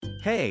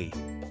Hey!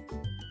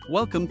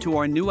 Welcome to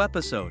our new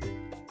episode.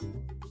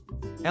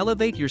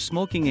 Elevate your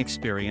smoking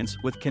experience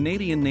with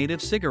Canadian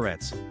Native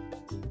cigarettes.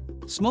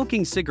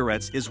 Smoking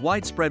cigarettes is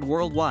widespread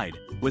worldwide,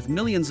 with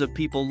millions of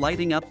people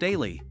lighting up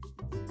daily.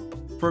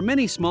 For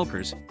many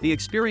smokers, the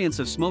experience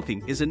of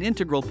smoking is an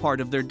integral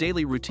part of their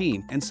daily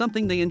routine and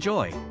something they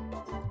enjoy.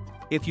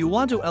 If you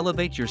want to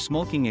elevate your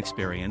smoking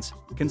experience,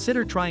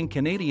 consider trying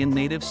Canadian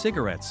Native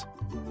cigarettes.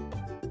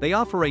 They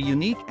offer a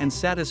unique and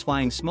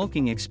satisfying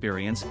smoking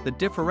experience that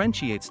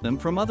differentiates them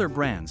from other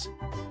brands.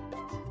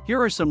 Here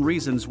are some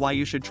reasons why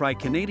you should try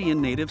Canadian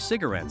Native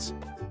cigarettes.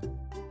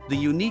 The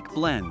unique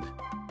blend.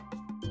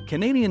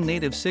 Canadian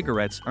Native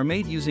cigarettes are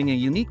made using a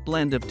unique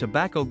blend of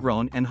tobacco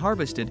grown and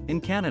harvested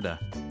in Canada.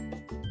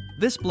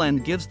 This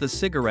blend gives the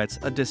cigarettes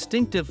a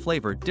distinctive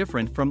flavor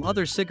different from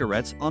other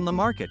cigarettes on the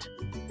market.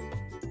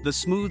 The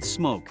smooth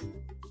smoke.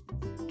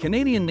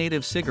 Canadian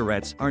Native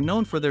cigarettes are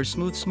known for their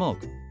smooth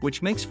smoke,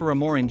 which makes for a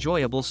more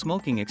enjoyable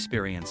smoking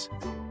experience.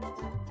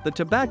 The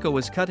tobacco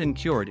is cut and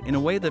cured in a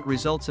way that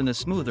results in a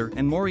smoother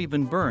and more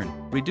even burn,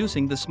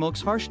 reducing the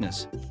smoke's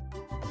harshness.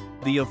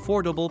 The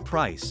affordable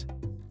price.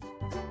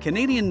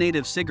 Canadian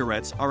Native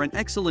cigarettes are an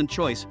excellent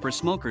choice for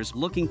smokers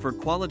looking for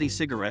quality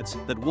cigarettes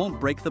that won't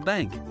break the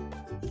bank.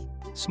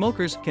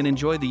 Smokers can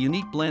enjoy the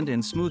unique blend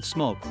and smooth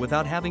smoke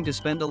without having to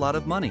spend a lot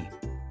of money.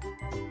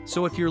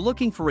 So if you're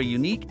looking for a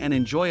unique and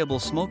enjoyable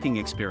smoking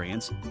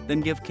experience,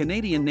 then give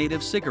Canadian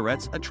Native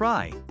cigarettes a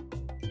try.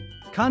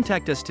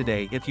 Contact us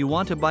today if you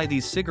want to buy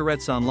these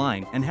cigarettes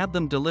online and have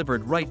them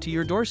delivered right to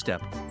your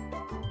doorstep.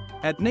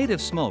 At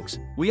Native Smokes,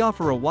 we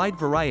offer a wide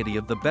variety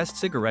of the best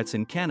cigarettes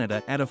in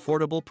Canada at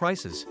affordable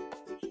prices.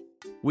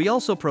 We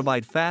also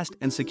provide fast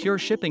and secure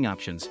shipping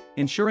options,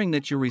 ensuring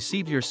that you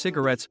receive your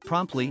cigarettes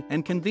promptly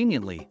and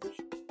conveniently.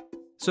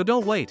 So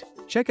don't wait,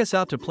 check us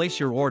out to place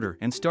your order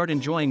and start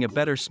enjoying a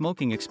better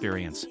smoking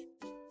experience.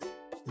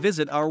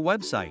 Visit our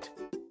website,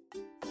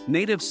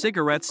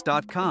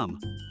 nativecigarettes.com.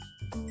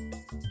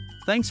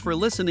 Thanks for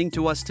listening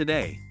to us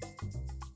today.